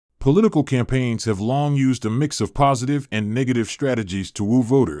Political campaigns have long used a mix of positive and negative strategies to woo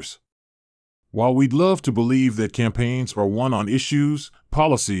voters. While we'd love to believe that campaigns are won on issues,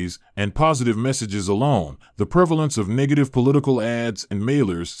 policies, and positive messages alone, the prevalence of negative political ads and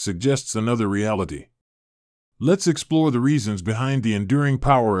mailers suggests another reality. Let's explore the reasons behind the enduring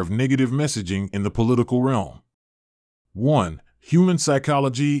power of negative messaging in the political realm. 1. Human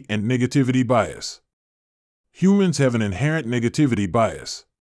psychology and negativity bias. Humans have an inherent negativity bias.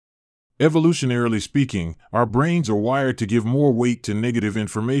 Evolutionarily speaking, our brains are wired to give more weight to negative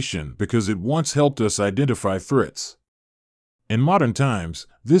information because it once helped us identify threats. In modern times,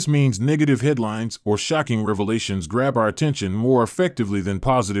 this means negative headlines or shocking revelations grab our attention more effectively than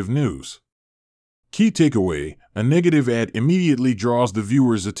positive news. Key takeaway: a negative ad immediately draws the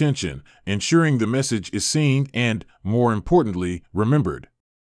viewer's attention, ensuring the message is seen and, more importantly, remembered.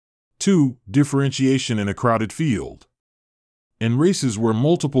 2. Differentiation in a crowded field. In races where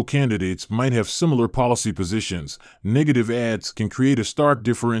multiple candidates might have similar policy positions, negative ads can create a stark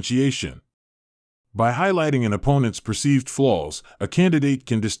differentiation. By highlighting an opponent's perceived flaws, a candidate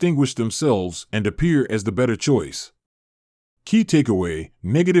can distinguish themselves and appear as the better choice. Key takeaway: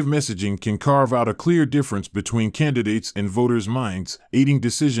 negative messaging can carve out a clear difference between candidates in voters' minds, aiding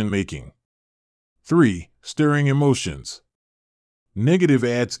decision-making. 3. Stirring emotions. Negative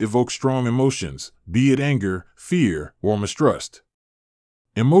ads evoke strong emotions, be it anger, fear, or mistrust.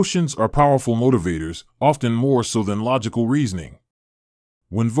 Emotions are powerful motivators, often more so than logical reasoning.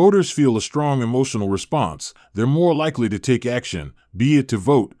 When voters feel a strong emotional response, they're more likely to take action, be it to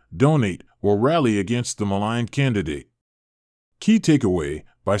vote, donate, or rally against the maligned candidate. Key takeaway: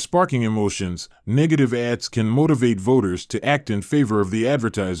 by sparking emotions, negative ads can motivate voters to act in favor of the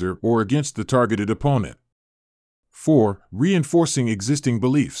advertiser or against the targeted opponent. 4. Reinforcing existing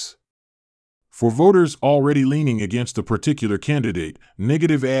beliefs. For voters already leaning against a particular candidate,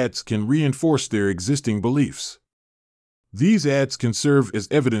 negative ads can reinforce their existing beliefs. These ads can serve as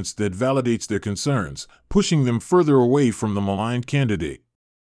evidence that validates their concerns, pushing them further away from the maligned candidate.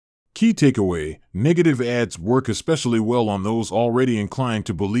 Key takeaway: negative ads work especially well on those already inclined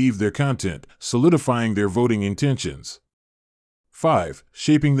to believe their content, solidifying their voting intentions. 5.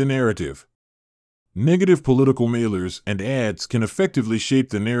 Shaping the narrative. Negative political mailers and ads can effectively shape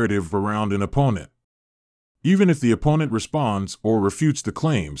the narrative around an opponent. Even if the opponent responds or refutes the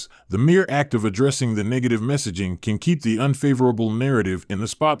claims, the mere act of addressing the negative messaging can keep the unfavorable narrative in the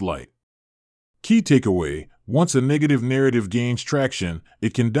spotlight. Key takeaway: once a negative narrative gains traction,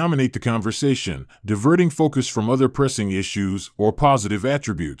 it can dominate the conversation, diverting focus from other pressing issues or positive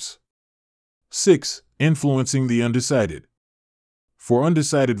attributes. 6. Influencing the undecided. For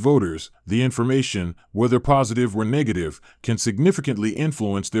undecided voters, the information, whether positive or negative, can significantly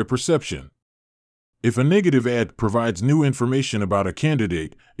influence their perception. If a negative ad provides new information about a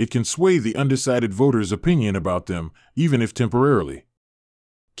candidate, it can sway the undecided voter's opinion about them, even if temporarily.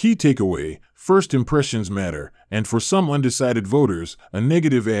 Key takeaway: first impressions matter, and for some undecided voters, a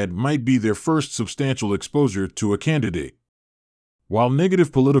negative ad might be their first substantial exposure to a candidate. While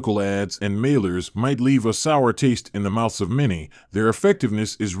negative political ads and mailers might leave a sour taste in the mouths of many, their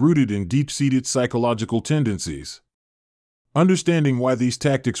effectiveness is rooted in deep-seated psychological tendencies. Understanding why these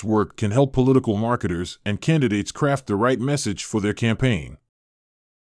tactics work can help political marketers and candidates craft the right message for their campaign.